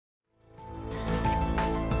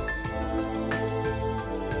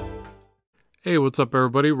Hey, what's up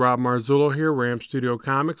everybody? Rob Marzullo here, Ram Studio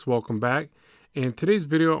Comics. Welcome back. In today's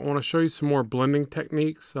video, I want to show you some more blending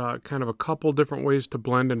techniques, kind of a couple different ways to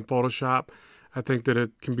blend in Photoshop. I think that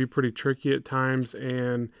it can be pretty tricky at times,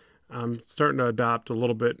 and I'm starting to adopt a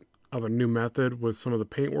little bit of a new method with some of the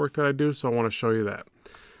paint work that I do, so I want to show you that.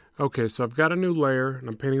 Okay, so I've got a new layer, and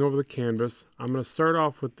I'm painting over the canvas. I'm going to start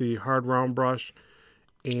off with the hard round brush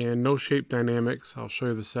and no shape dynamics. I'll show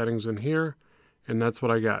you the settings in here. And that's what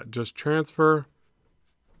I got. Just transfer,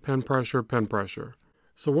 pen pressure, pen pressure.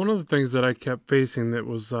 So one of the things that I kept facing that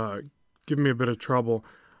was giving me a bit of trouble,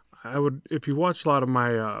 if you watch a lot of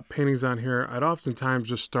my paintings on here, I'd oftentimes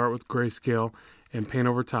just start with grayscale and paint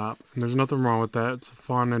over top. And there's nothing wrong with that. It's a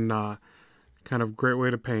fun and kind of great way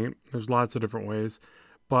to paint. There's lots of different ways.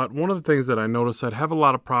 But one of the things that I noticed, I'd have a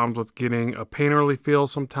lot of problems with getting a painterly feel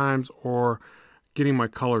sometimes, or getting my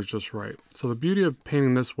colors just right. So the beauty of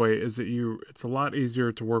painting this way is that it's a lot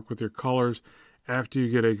easier to work with your colors after you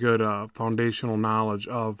get a good foundational knowledge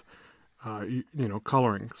of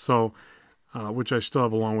coloring. So which I still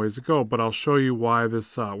have a long ways to go, but I'll show you why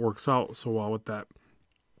this works out so well with that.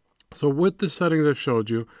 So with the settings I've showed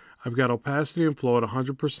you, I've got opacity and flow at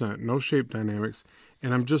 100%, no shape dynamics,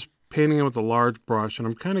 and I'm just painting it with a large brush, and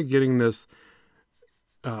I'm kind of getting this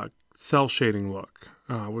cell shading look,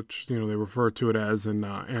 which they refer to it as in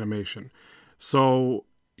animation. So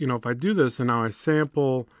if I do this and now I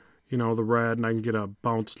sample the red, and I can get a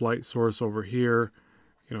bounced light source over here,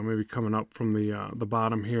 maybe coming up from the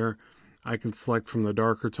bottom here. I can select from the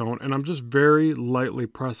darker tone, and I'm just very lightly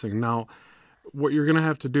pressing. Now what you're gonna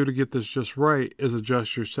have to do to get this just right is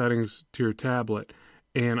adjust your settings to your tablet,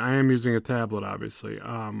 and I am using a tablet, obviously.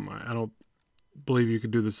 I don't believe you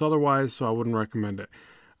could do this otherwise, so I wouldn't recommend it.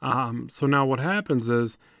 So now what happens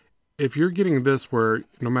is, if you're getting this where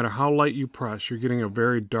no matter how light you press, you're getting a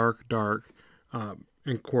very dark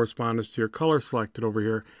in correspondence to your color selected over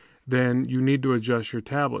here, then you need to adjust your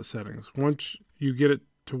tablet settings. Once you get it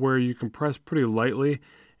to where you can press pretty lightly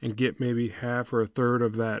and get maybe half or a third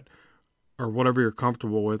of that, or whatever you're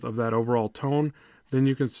comfortable with, of that overall tone, then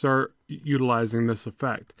you can start utilizing this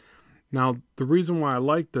effect. Now, the reason why I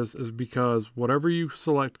like this is because whatever you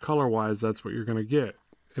select color-wise, that's what you're going to get.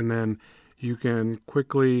 And then you can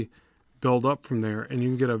quickly build up from there, and you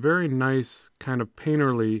can get a very nice kind of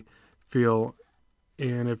painterly feel.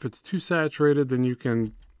 And if it's too saturated, then you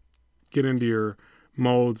can get into your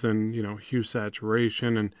modes and hue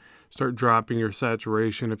saturation, and start dropping your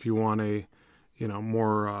saturation if you want a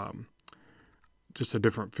more just a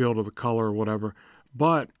different feel to the color or whatever.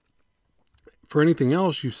 But for anything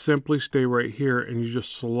else, you simply stay right here and you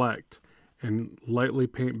just select and lightly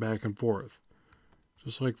paint back and forth,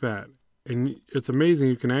 just like that. And it's amazing,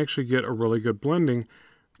 you can actually get a really good blending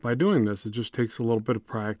by doing this. It just takes a little bit of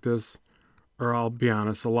practice, or I'll be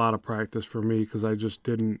honest, a lot of practice for me, because I just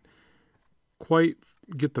didn't quite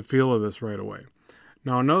get the feel of this right away.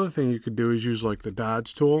 Now another thing you could do is use like the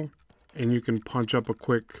dodge tool, and you can punch up a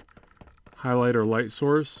quick highlight or light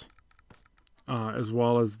source, as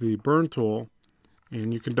well as the burn tool,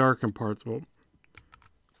 and you can darken parts. Well,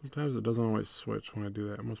 sometimes it doesn't always switch when I do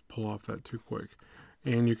that. I must pull off that too quick.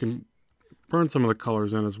 And you can burn some of the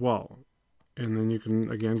colors in as well. And then you can,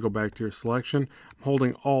 again, go back to your selection. I'm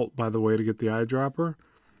holding Alt, by the way, to get the eyedropper.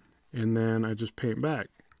 And then I just paint back.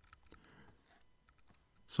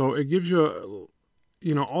 So it gives you,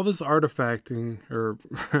 all this artifacting, or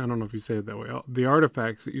I don't know if you say it that way. The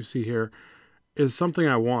artifacts that you see here is something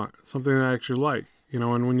I want, something that I actually like.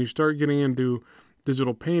 And when you start getting into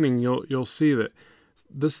digital painting, you'll see that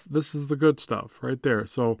this is the good stuff right there.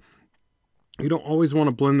 So you don't always want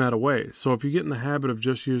to blend that away. So if you get in the habit of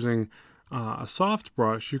just using a soft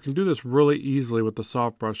brush, you can do this really easily with the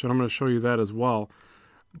soft brush, and I'm going to show you that as well.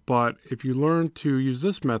 But if you learn to use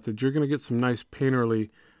this method, you're going to get some nice painterly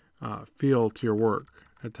feel to your work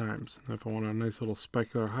at times. And if I want a nice little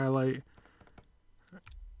specular highlight,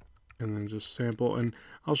 and then just sample, and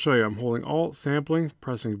I'll show you, I'm holding Alt, sampling,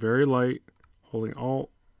 pressing very light, holding Alt,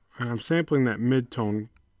 and I'm sampling that mid-tone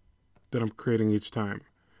that I'm creating each time,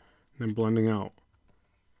 and then blending out.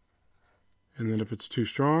 And then if it's too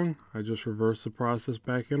strong, I just reverse the process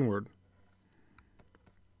back inward.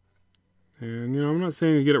 And I'm not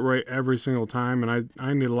saying you get it right every single time, and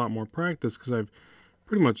I need a lot more practice, because I've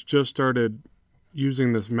pretty much just started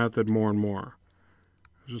using this method more and more.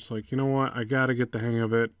 I was just like, you know what, I got to get the hang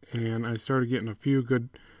of it, and I started getting a few good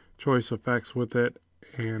choice effects with it,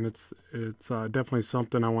 and it's definitely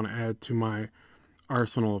something I want to add to my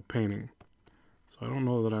arsenal of painting. So I don't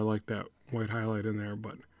know that I like that white highlight in there,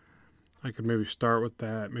 but I could maybe start with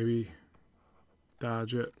that, maybe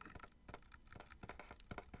dodge it.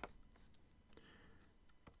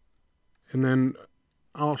 And then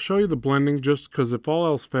I'll show you the blending just because if all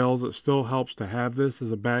else fails, it still helps to have this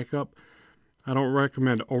as a backup. I don't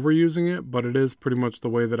recommend overusing it, but it is pretty much the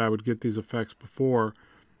way that I would get these effects before.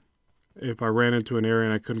 If I ran into an area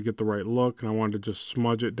and I couldn't get the right look and I wanted to just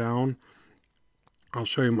smudge it down, I'll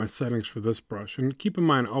show you my settings for this brush. And keep in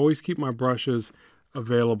mind, always keep my brushes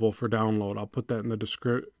available for download. I'll put that in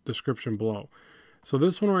the description below. So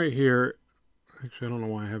this one right here, actually I don't know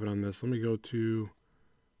why I have it on this. Let me go to,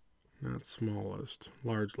 not small list,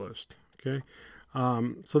 large list, okay?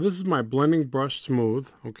 So this is my blending brush smooth,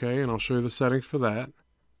 okay, and I'll show you the settings for that.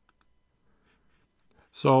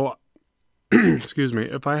 So, excuse me,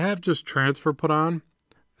 if I have just transfer put on,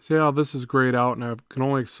 see how this is grayed out and I can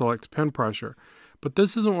only select pen pressure. But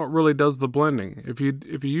this isn't what really does the blending. If you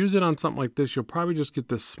use it on something like this, you'll probably just get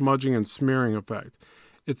this smudging and smearing effect.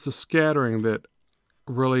 It's the scattering that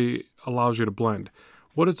really allows you to blend.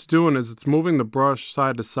 What it's doing is it's moving the brush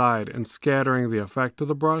side to side and scattering the effect of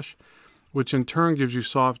the brush, which in turn gives you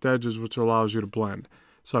soft edges, which allows you to blend.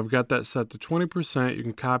 So I've got that set to 20%. You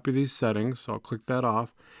can copy these settings, so I'll click that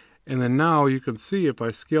off. And then now you can see if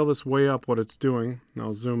I scale this way up what it's doing. And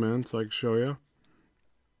I'll zoom in so I can show you.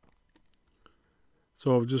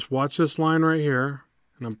 So just watch this line right here,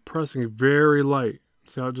 and I'm pressing very light.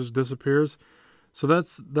 See how it just disappears? So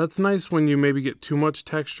that's nice when you maybe get too much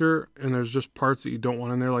texture and there's just parts that you don't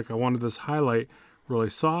want in there. Like I wanted this highlight really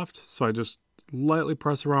soft, so I just lightly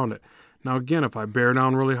press around it. Now again, if I bear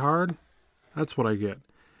down really hard, that's what I get.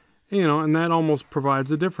 You know, and that almost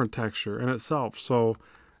provides a different texture in itself. So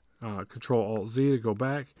Control-Alt-Z to go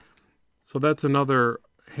back. So that's another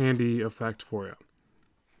handy effect for you.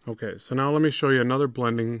 Okay, so now let me show you another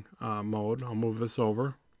blending mode. I'll move this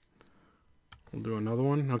over. We'll do another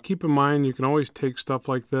one. Now keep in mind, you can always take stuff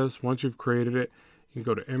like this. Once you've created it, you can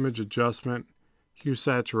go to Image Adjustment, Hue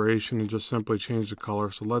Saturation, and just simply change the color.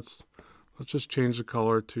 So let's just change the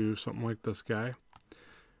color to something like this guy.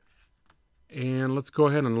 And let's go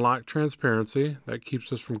ahead and lock transparency. That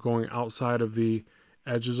keeps us from going outside of the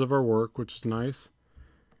edges of our work, which is nice.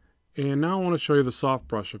 And now I want to show you the soft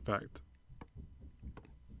brush effect.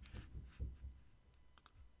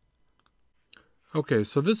 Okay,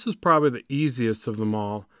 so this is probably the easiest of them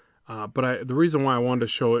all, but the reason why I wanted to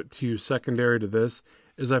show it to you secondary to this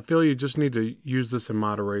is I feel you just need to use this in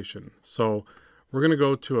moderation. So we're going to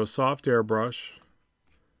go to a soft airbrush,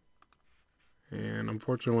 and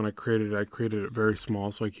unfortunately when I created it very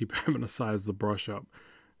small, so I keep having to size the brush up.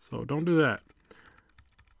 So don't do that.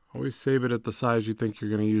 Always save it at the size you think you're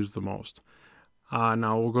going to use the most.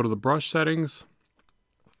 Now we'll go to the brush settings,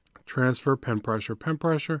 transfer, pen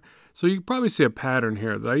pressure. So you can probably see a pattern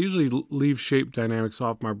here that I usually leave shape dynamics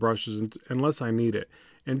off my brushes unless I need it.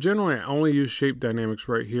 And generally I only use shape dynamics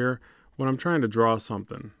right here when I'm trying to draw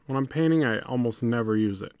something. When I'm painting, I almost never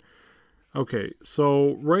use it. Okay,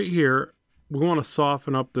 so right here, we want to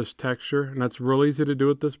soften up this texture, and that's real easy to do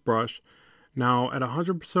with this brush. Now at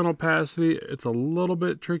 100% opacity, it's a little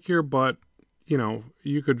bit trickier, but you know,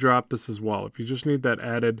 you could drop this as well. If you just need that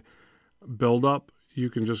added buildup, you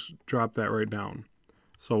can just drop that right down.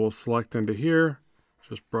 So we'll select into here,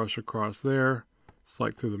 just brush across there,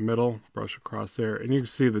 select through the middle, brush across there, and you can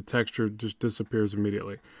see the texture just disappears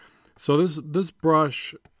immediately. So this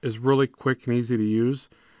brush is really quick and easy to use.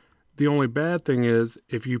 The only bad thing is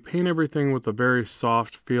if you paint everything with a very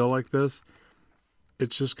soft feel like this,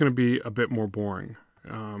 it's just going to be a bit more boring.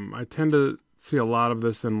 I tend to see a lot of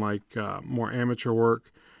this in like more amateur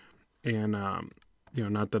work, and you know,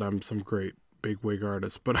 not that I'm some great big wig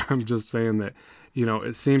artist, but I'm just saying that, you know,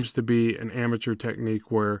 it seems to be an amateur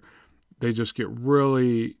technique where they just get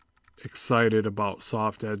really excited about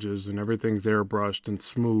soft edges and everything's airbrushed and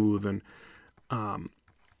smooth, and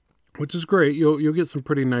which is great. You'll get some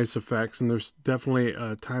pretty nice effects, and there's definitely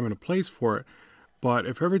a time and a place for it. But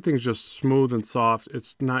if everything's just smooth and soft,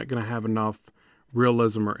 it's not going to have enough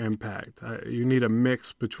realism or impact. You need a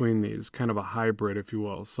mix between these, kind of a hybrid, if you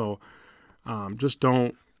will. So just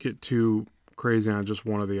don't get too crazy on just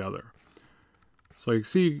one or the other. So you can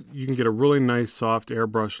see you can get a really nice soft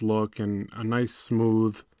airbrush look and a nice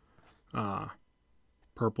smooth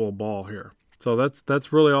purple ball here. So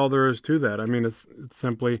that's really all there is to that. I mean, it's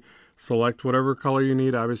simply select whatever color you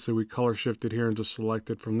need. Obviously we color shifted here and just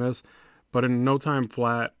selected from this, but in no time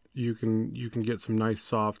flat you can get some nice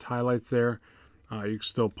soft highlights there. You can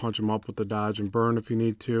still punch them up with the dodge and burn if you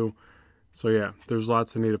need to. So yeah, there's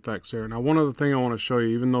lots of neat effects there. Now one other thing I want to show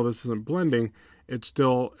you, even though this isn't blending, it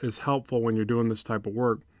still is helpful when you're doing this type of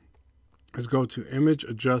work, is go to Image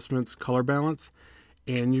Adjustments, Color Balance,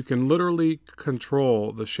 and you can literally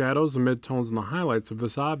control the shadows, the midtones, and the highlights of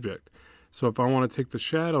this object. So if I want to take the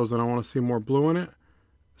shadows and I want to see more blue in it,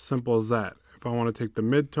 Simple as that. If I want to take the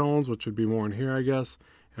mid-tones, which would be more in here, I guess,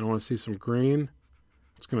 and I want to see some green,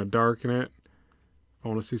 it's going to darken it. If I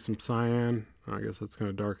want to see some cyan, I guess that's going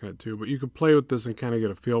to darken it too. But you can play with this and kind of get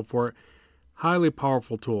a feel for it. Highly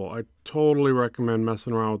powerful tool. I totally recommend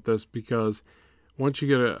messing around with this because once you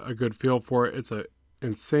get a good feel for it, it's an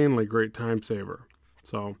insanely great time saver.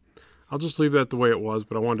 So I'll just leave that the way it was,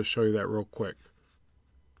 but I wanted to show you that real quick.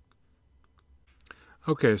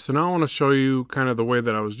 Okay, so now I want to show you kind of the way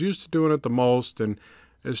that I was used to doing it the most, and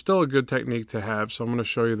it's still a good technique to have, so I'm going to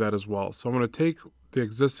show you that as well. So I'm going to take the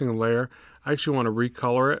existing layer. I actually want to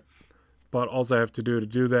recolor it, but all I have to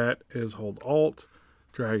do that is hold Alt,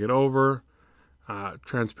 drag it over,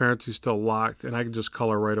 transparency is still locked, and I can just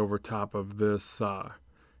color right over top of this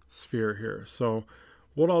sphere here. So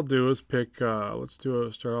what I'll do is pick, let's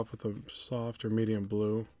start off with a soft or medium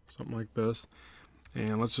blue, something like this,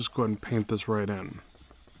 and let's just go ahead and paint this right in.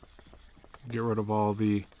 Get rid of all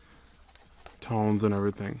the tones and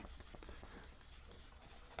everything.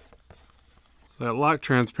 So that lock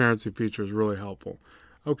transparency feature is really helpful.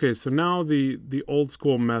 Okay, so now the old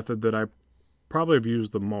school method that I probably have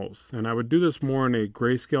used the most, and I would do this more in a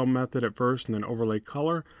grayscale method at first and then overlay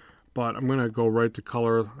color, but I'm going to go right to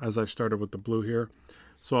color as I started with the blue here.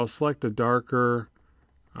 So I'll select a darker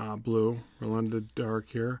blue, blended dark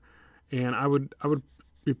here, and I would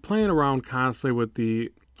be playing around constantly with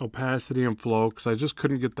the opacity and flow because I just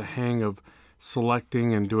couldn't get the hang of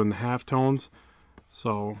selecting and doing the halftones.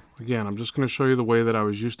 So again, I'm just going to show you the way that I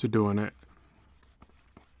was used to doing it,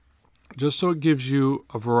 just so it gives you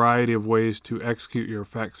a variety of ways to execute your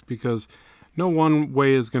effects, because no one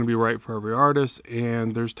way is going to be right for every artist,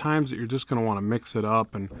 and there's times that you're just going to want to mix it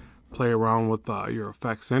up and play around with your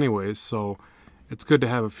effects anyways, so it's good to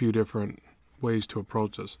have a few different ways to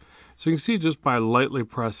approach this. So you can see just by lightly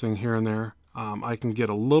pressing here and there, I can get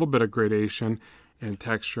a little bit of gradation and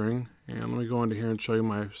texturing. And let me go into here and show you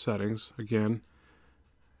my settings again.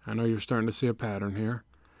 I know you're starting to see a pattern here.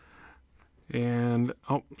 And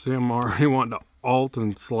oh, see, I'm already wanting to Alt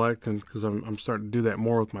and select, and because I'm starting to do that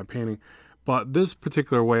more with my painting. But this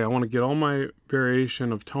particular way, I want to get all my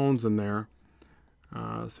variation of tones in there.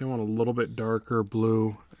 So I want a little bit darker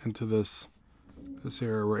blue into this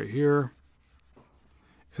area right here.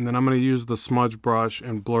 And then I'm going to use the smudge brush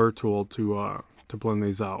and blur tool to blend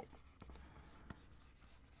these out,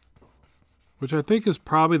 which I think is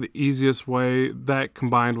probably the easiest way, that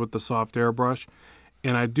combined with the soft airbrush.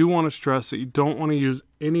 And I do want to stress that you don't want to use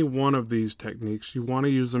any one of these techniques. You want to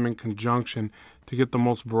use them in conjunction to get the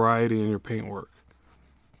most variety in your paintwork.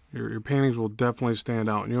 Your paintings will definitely stand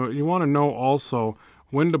out. And you want to know also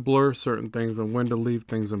when to blur certain things and when to leave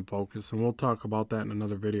things in focus. And we'll talk about that in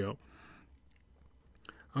another video.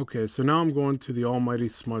 Okay, so now I'm going to the almighty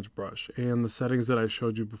smudge brush and the settings that I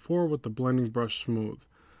showed you before with the blending brush smooth.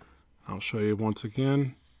 I'll show you once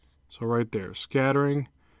again. So right there, scattering,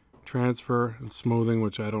 transfer, and smoothing,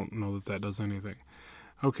 which I don't know that does anything.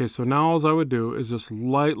 Okay, so now all I would do is just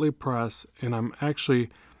lightly press, and I'm actually,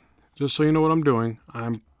 just so you know what I'm doing,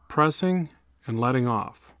 I'm pressing and letting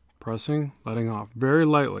off. Pressing, letting off, very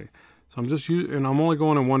lightly. So I'm just and I'm only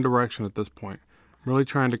going in one direction at this point. I'm really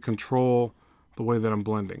trying to control the way that I'm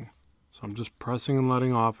blending. So I'm just pressing and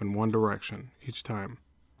letting off in one direction each time.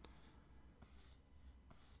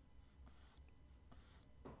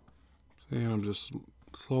 See, and I'm just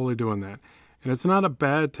slowly doing that. And it's not a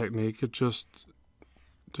bad technique, it's just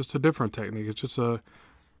a different technique. It's just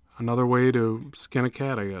another way to skin a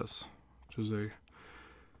cat, I guess, which is a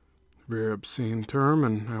very obscene term,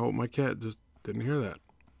 and I hope my cat just didn't hear that.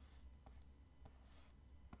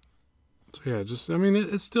 So yeah, I mean,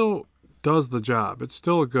 it still does the job. It's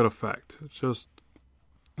still a good effect. It's just,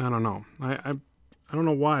 I don't know. I don't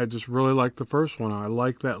know why. I just really like the first one. I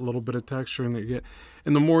like that little bit of texturing that you get.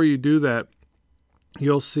 And the more you do that,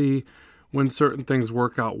 you'll see when certain things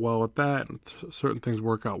work out well with that and certain things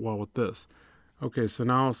work out well with this. Okay, so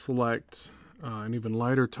now I'll select an even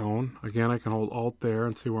lighter tone. Again, I can hold Alt there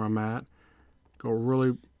and see where I'm at. Go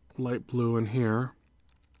really light blue in here.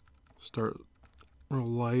 Start real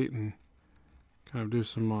light and kind of do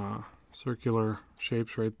some circular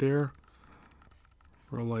shapes right there.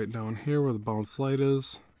 Real light down here where the bounce light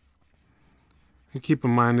is. And keep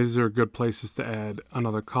in mind, these are good places to add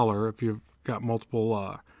another color if you've got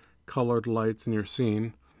multiple colored lights in your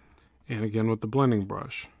scene. And again with the blending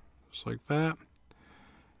brush, just like that.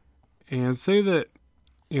 And say that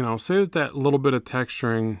that little bit of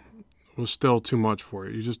texturing was still too much for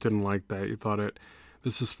you. You just didn't like that. You thought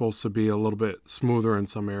this is supposed to be a little bit smoother in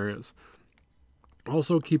some areas.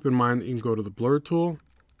 Also keep in mind that you can go to the blur tool,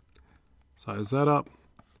 size that up,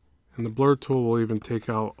 and the blur tool will even take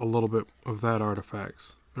out a little bit of that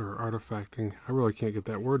artifacts or artifacting. I really can't get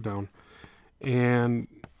that word down. And,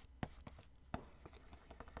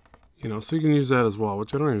 you know, so you can use that as well,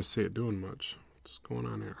 which I don't even see it doing much. What's going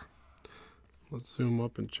on here? Let's zoom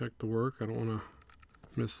up and check the work. I don't want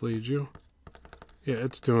to mislead you. Yeah,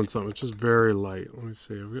 it's doing something. It's just very light. Let me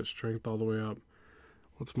see. I've got strength all the way up.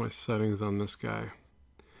 What's my settings on this guy?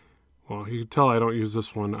 Well, you can tell I don't use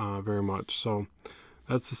this one very much. So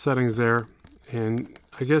that's the settings there. And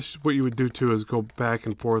I guess what you would do too is go back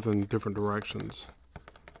and forth in different directions.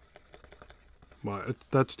 But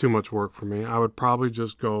that's too much work for me. I would probably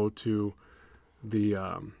just go to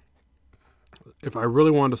the, if I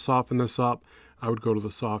really wanted to soften this up, I would go to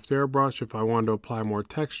the soft airbrush. If I wanted to apply more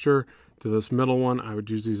texture to this middle one, I would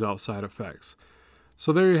use these outside effects.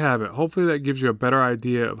 So there you have it. Hopefully that gives you a better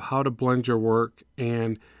idea of how to blend your work.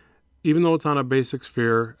 And even though it's on a basic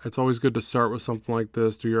sphere, it's always good to start with something like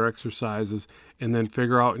this, do your exercises, and then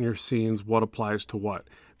figure out in your scenes what applies to what.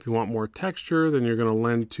 If you want more texture, then you're going to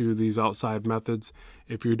lend to these outside methods.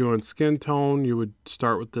 If you're doing skin tone, you would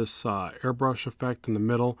start with this airbrush effect in the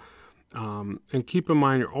middle. And keep in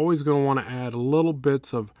mind, you're always going to want to add little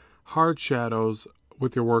bits of hard shadows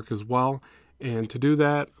with your work as well. And to do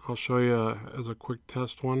that, I'll show you as a quick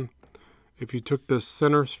test one. If you took this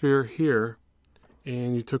center sphere here,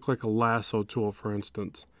 and you took like a lasso tool, for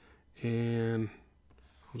instance, and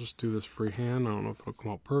I'll just do this freehand. I don't know if it'll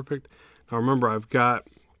come out perfect. Now remember, I've got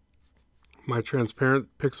my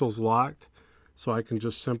transparent pixels locked, so I can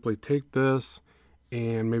just simply take this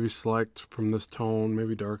and maybe select from this tone,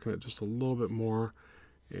 maybe darken it just a little bit more.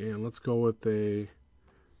 And let's go with a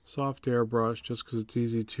soft airbrush just because it's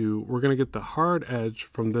easy to, we're going to get the hard edge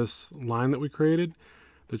from this line that we created.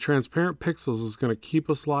 The transparent pixels is going to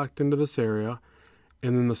keep us locked into this area.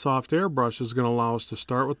 And then the soft airbrush is going to allow us to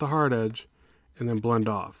start with the hard edge and then blend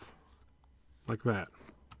off like that.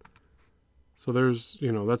 So there's,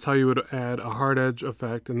 you know, that's how you would add a hard edge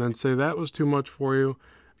effect. And then say that was too much for you,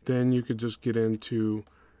 then you could just get into,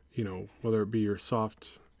 you know, whether it be your soft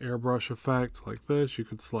airbrush effect like this, you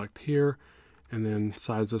could select here and then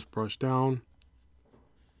size this brush down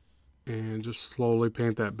and just slowly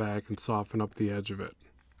paint that back and soften up the edge of it.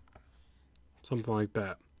 Something like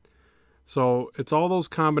that. So it's all those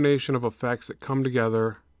combination of effects that come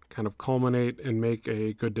together, kind of culminate and make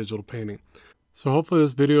a good digital painting. So hopefully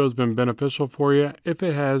this video has been beneficial for you. If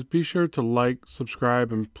it has, be sure to like,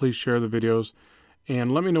 subscribe, and please share the videos.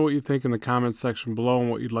 And let me know what you think in the comments section below and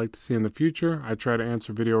what you'd like to see in the future. I try to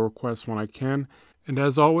answer video requests when I can. And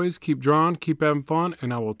as always, keep drawing, keep having fun,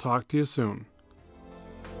 and I will talk to you soon.